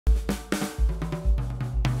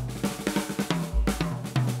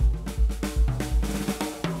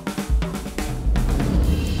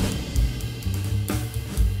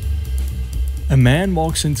A man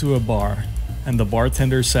walks into a bar, and the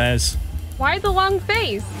bartender says, "Why the long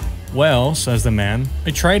face?" "Well," says the man,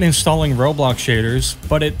 "I tried installing Roblox shaders,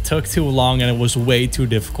 but it took too long and it was way too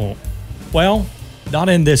difficult." Well, not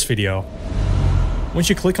in this video. Once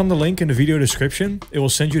you click on the link in the video description, it will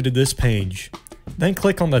send you to this page. Then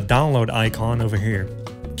click on the download icon over here.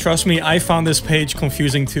 Trust me, I found this page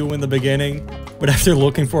confusing too in the beginning, but after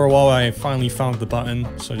looking for a while I finally found the button,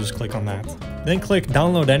 so just click on that. Then click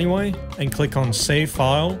download anyway, and click on save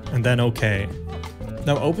file, and then OK.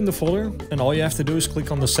 Now open the folder, and all you have to do is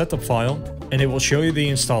click on the setup file, and it will show you the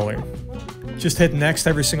installer. Just hit next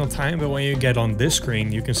every single time, but when you get on this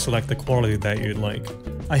screen, you can select the quality that you'd like.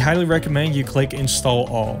 I highly recommend you click install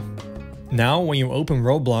all. Now, when you open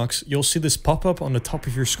Roblox, you'll see this pop-up on the top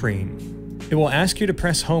of your screen. It will ask you to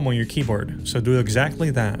press home on your keyboard, so do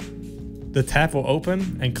exactly that. The tab will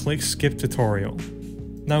open and click skip tutorial.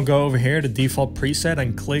 Now go over here to default preset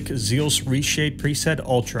and click Zeal's ReShade preset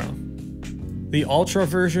Ultra. The Ultra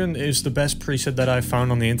version is the best preset that I've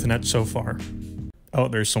found on the internet so far. Oh,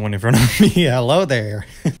 there's someone in front of me. Hello there.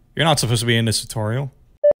 You're not supposed to be in this tutorial.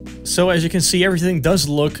 So as you can see, everything does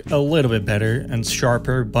look a little bit better and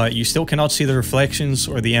sharper, but you still cannot see the reflections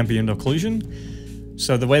or the ambient occlusion.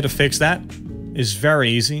 So the way to fix that is very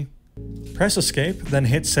easy. Press escape, then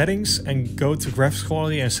hit settings and go to graphics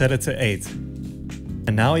quality and set it to 8.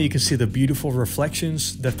 And now you can see the beautiful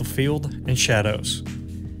reflections, depth of field and shadows.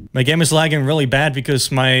 My game is lagging really bad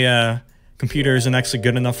because my computer isn't actually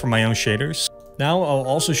good enough for my own shaders. Now I'll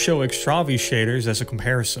also show Extravi shaders as a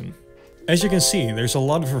comparison. As you can see, there's a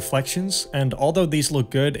lot of reflections, and although these look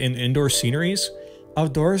good in indoor sceneries,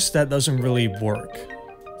 outdoors that doesn't really work.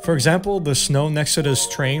 For example, the snow next to this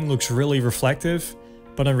train looks really reflective,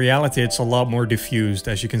 but in reality it's a lot more diffused,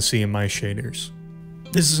 as you can see in my shaders.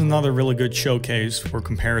 This is another really good showcase for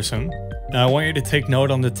comparison. Now I want you to take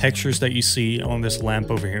note on the textures that you see on this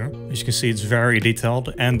lamp over here. As you can see, it's very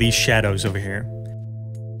detailed, and these shadows over here.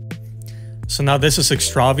 So now this is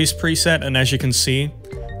Extravi's preset, and as you can see,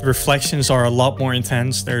 the reflections are a lot more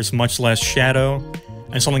intense, there's much less shadow.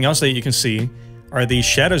 And something else that you can see are these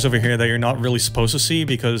shadows over here that you're not really supposed to see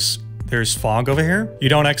because there's fog over here. You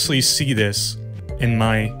don't actually see this in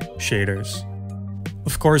my shaders.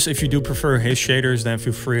 Of course, if you do prefer his shaders, then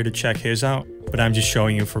feel free to check his out, but I'm just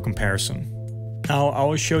showing you for comparison. Now, I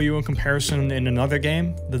will show you a comparison in another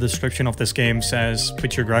game. The description of this game says,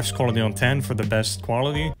 put your graphics quality on 10 for the best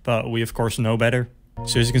quality, but we of course know better.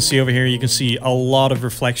 So as you can see over here, you can see a lot of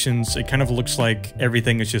reflections. It kind of looks like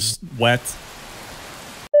everything is just wet.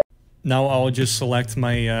 Now I'll just select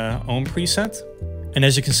my own preset. And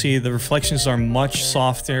as you can see, the reflections are much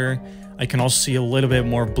softer. I can also see a little bit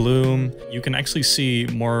more bloom. You can actually see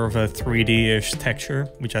more of a 3D-ish texture,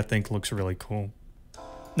 which I think looks really cool.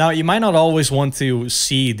 Now, you might not always want to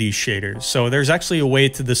see these shaders, so there's actually a way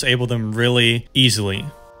to disable them really easily.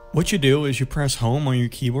 What you do is you press home on your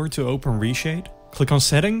keyboard to open ReShade, click on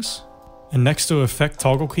settings, and next to effect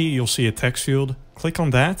toggle key you'll see a text field. Click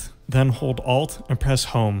on that, then hold Alt and press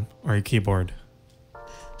home on your keyboard.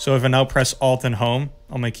 So if I now press Alt and home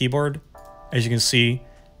on my keyboard, as you can see,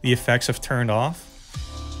 the effects have turned off,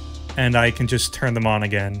 and I can just turn them on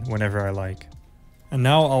again whenever I like. And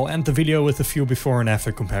now I'll end the video with a few before and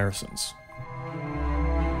after comparisons.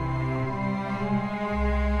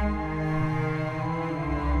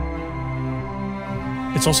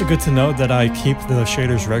 It's also good to note that I keep the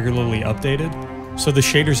shaders regularly updated, so the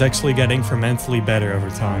shaders actually get incrementally better over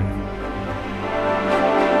time.